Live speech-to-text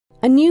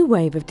A new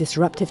wave of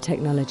disruptive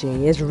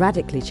technology is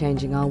radically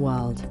changing our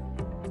world.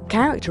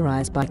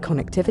 Characterized by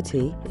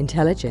connectivity,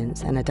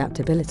 intelligence, and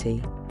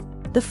adaptability,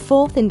 the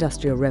Fourth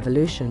Industrial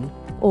Revolution,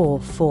 or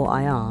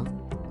 4IR,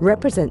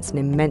 represents an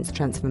immense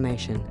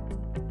transformation.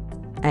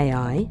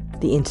 AI,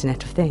 the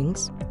Internet of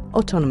Things,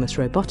 autonomous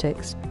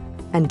robotics,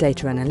 and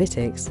data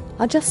analytics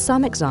are just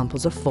some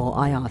examples of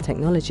 4IR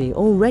technology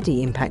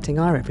already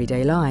impacting our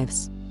everyday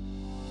lives.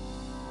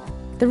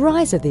 The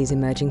rise of these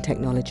emerging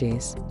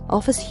technologies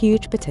offers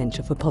huge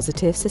potential for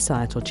positive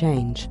societal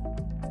change,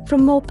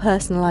 from more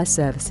personalised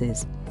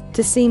services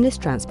to seamless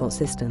transport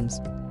systems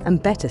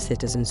and better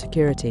citizen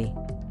security.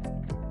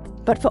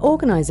 But for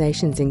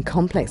organisations in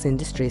complex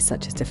industries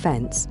such as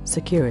defence,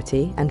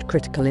 security and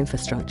critical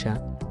infrastructure,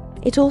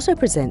 it also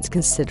presents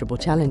considerable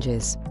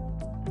challenges.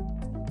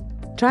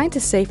 Trying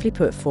to safely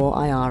put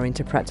 4IR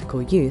into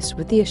practical use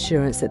with the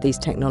assurance that these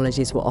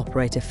technologies will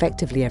operate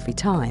effectively every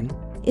time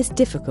is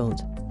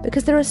difficult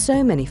because there are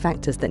so many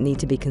factors that need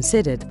to be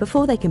considered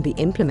before they can be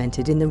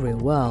implemented in the real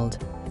world.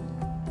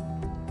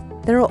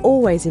 There are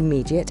always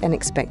immediate and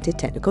expected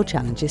technical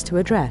challenges to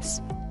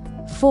address.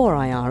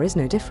 4IR is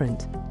no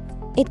different.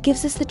 It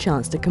gives us the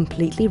chance to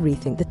completely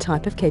rethink the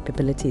type of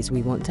capabilities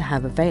we want to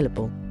have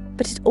available,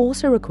 but it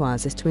also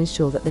requires us to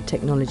ensure that the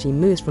technology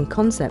moves from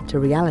concept to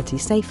reality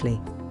safely.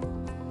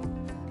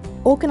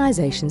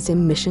 Organisations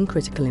in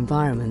mission-critical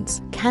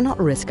environments cannot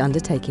risk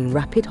undertaking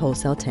rapid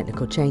wholesale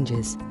technical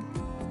changes.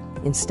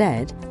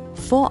 Instead,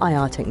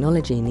 4IR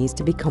technology needs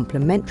to be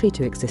complementary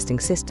to existing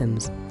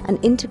systems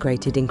and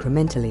integrated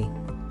incrementally.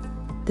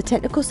 The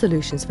technical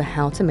solutions for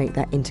how to make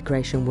that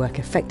integration work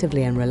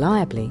effectively and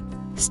reliably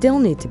still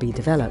need to be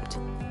developed.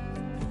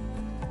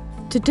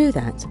 To do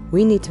that,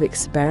 we need to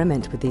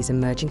experiment with these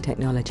emerging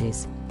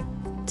technologies,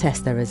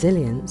 test their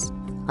resilience,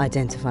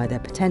 identify their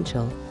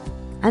potential,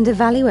 and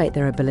evaluate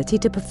their ability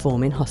to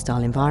perform in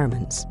hostile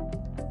environments.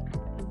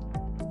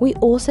 We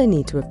also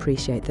need to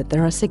appreciate that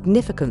there are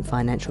significant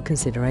financial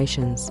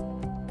considerations.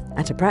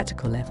 At a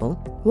practical level,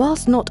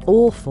 whilst not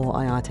all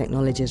 4IR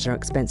technologies are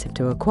expensive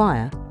to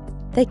acquire,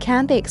 they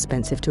can be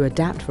expensive to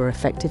adapt for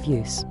effective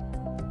use.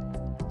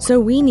 So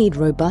we need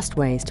robust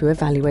ways to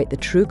evaluate the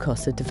true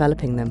costs of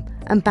developing them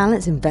and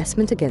balance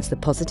investment against the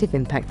positive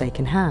impact they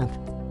can have.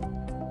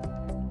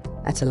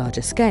 At a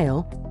larger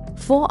scale,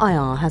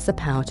 4IR has the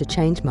power to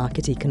change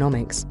market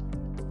economics,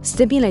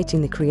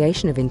 stimulating the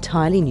creation of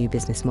entirely new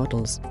business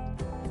models,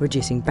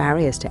 reducing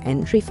barriers to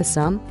entry for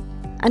some,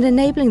 and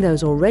enabling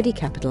those already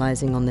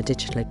capitalizing on the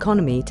digital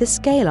economy to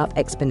scale up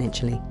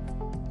exponentially.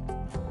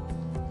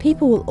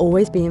 People will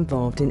always be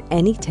involved in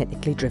any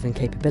technically driven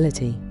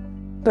capability,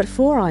 but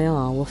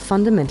 4IR will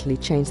fundamentally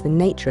change the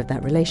nature of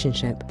that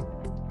relationship.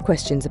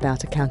 Questions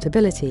about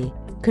accountability,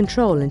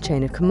 control and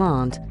chain of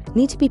command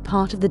need to be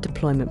part of the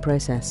deployment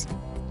process.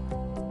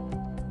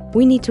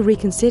 We need to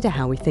reconsider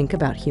how we think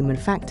about human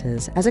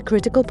factors as a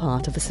critical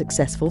part of a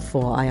successful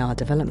 4IR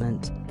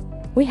development.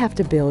 We have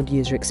to build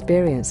user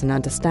experience and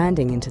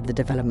understanding into the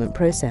development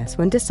process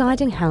when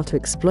deciding how to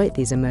exploit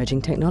these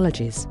emerging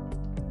technologies.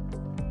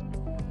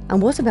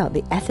 And what about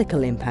the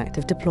ethical impact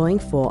of deploying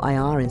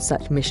 4IR in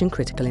such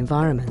mission-critical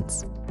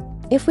environments?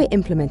 If we're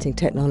implementing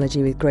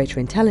technology with greater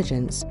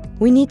intelligence,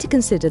 we need to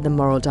consider the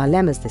moral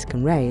dilemmas this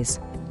can raise.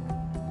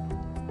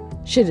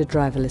 Should a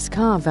driverless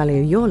car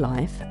value your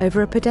life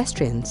over a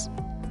pedestrian's?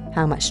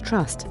 How much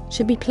trust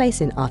should be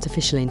placed in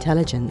artificial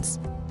intelligence?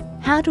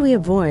 How do we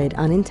avoid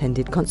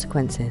unintended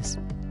consequences?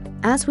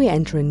 As we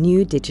enter a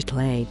new digital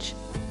age,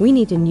 we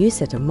need a new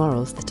set of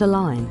morals that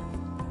align.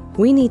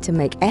 We need to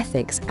make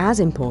ethics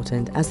as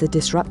important as the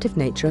disruptive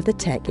nature of the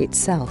tech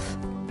itself.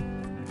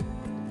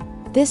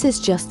 This is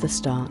just the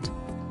start.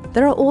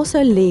 There are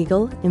also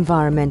legal,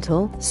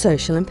 environmental,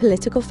 social and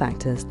political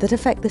factors that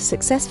affect the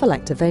successful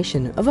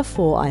activation of a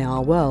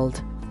 4IR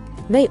world.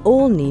 They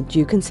all need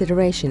due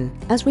consideration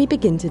as we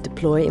begin to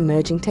deploy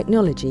emerging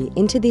technology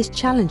into these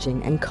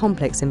challenging and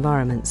complex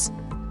environments.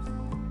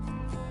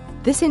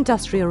 This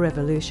industrial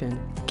revolution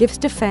gives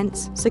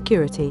defence,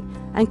 security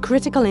and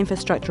critical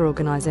infrastructure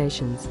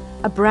organisations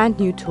a brand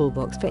new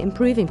toolbox for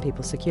improving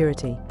people's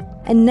security,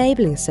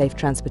 enabling safe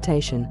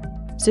transportation,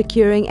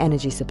 securing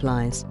energy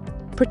supplies,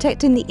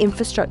 protecting the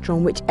infrastructure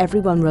on which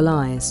everyone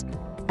relies,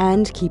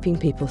 and keeping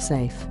people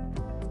safe.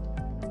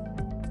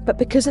 But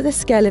because of the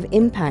scale of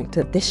impact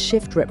that this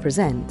shift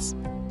represents,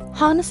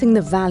 harnessing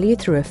the value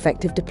through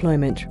effective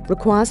deployment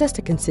requires us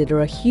to consider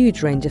a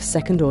huge range of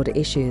second-order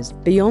issues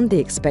beyond the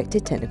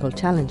expected technical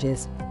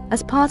challenges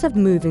as part of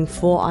moving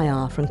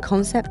 4IR from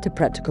concept to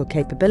practical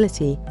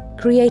capability,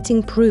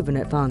 creating proven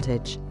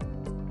advantage.